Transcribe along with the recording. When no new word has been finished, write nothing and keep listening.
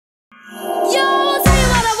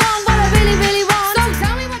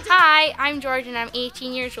Jordan, I'm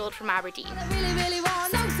 18 years old from Aberdeen.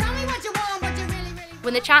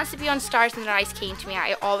 When the chance to be on Stars in Their Eyes came to me,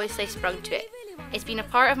 I obviously sprung to it. It's been a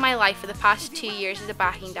part of my life for the past 2 years as a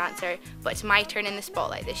backing dancer, but it's my turn in the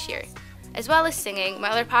spotlight this year. As well as singing,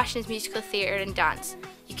 my other passion is musical theatre and dance.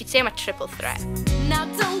 You could say I'm a triple threat. Now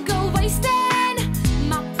don't go wasting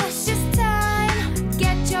my precious time.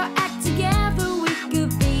 Get your act together, we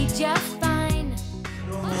could be just fine.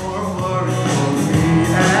 No more worry for me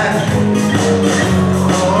and you.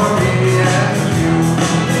 For me and you.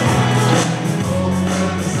 Oh,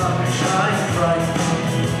 where the sun shines bright.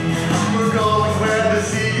 We're going where the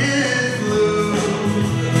sea is blue.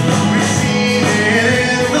 We've seen it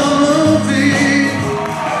in the movie.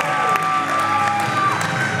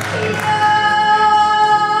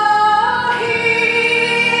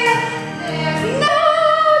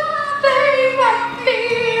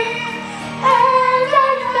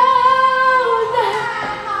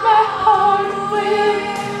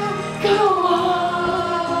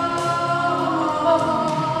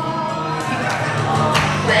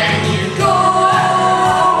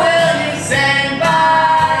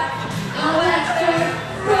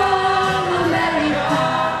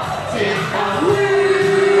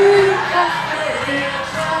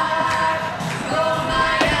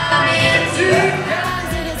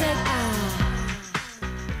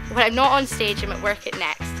 When I'm not on stage, I'm at work at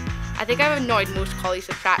Next. I think I've annoyed most colleagues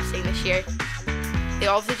with practicing this year. They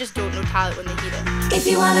obviously just don't know talent when they hear it. If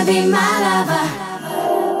you wanna be my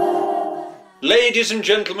lover. Ladies and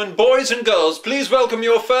gentlemen, boys and girls, please welcome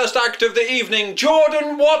your first act of the evening,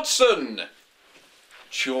 Jordan Watson.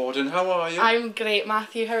 Jordan, how are you? I'm great,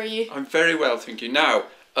 Matthew. How are you? I'm very well, thank you. Now,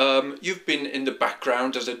 you've been in the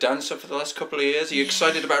background as a dancer for the last couple of years. Are you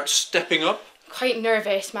excited about stepping up? Quite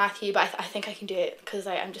nervous, Matthew, but I think I can do it because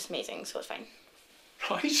I'm just amazing, so it's fine.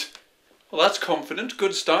 Right. Well, that's confident.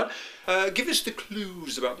 Good start. Give us the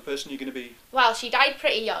clues about the person you're going to be. Well, she died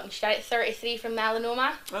pretty young. She died at 33 from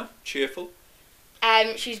melanoma. Ah, cheerful.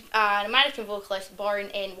 She's an American vocalist born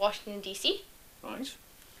in Washington, DC. Right.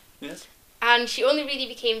 Yes. And she only really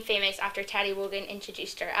became famous after Terry Wogan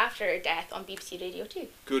introduced her after her death on BBC Radio 2.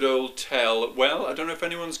 Good old Tell. Well, I don't know if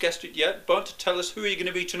anyone's guessed it yet, but tell us, who are you going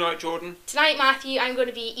to be tonight, Jordan? Tonight, Matthew, I'm going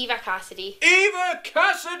to be Eva Cassidy. Eva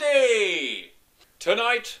Cassidy!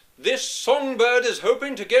 Tonight, this songbird is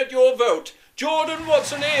hoping to get your vote. Jordan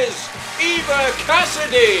Watson is Eva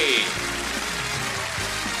Cassidy!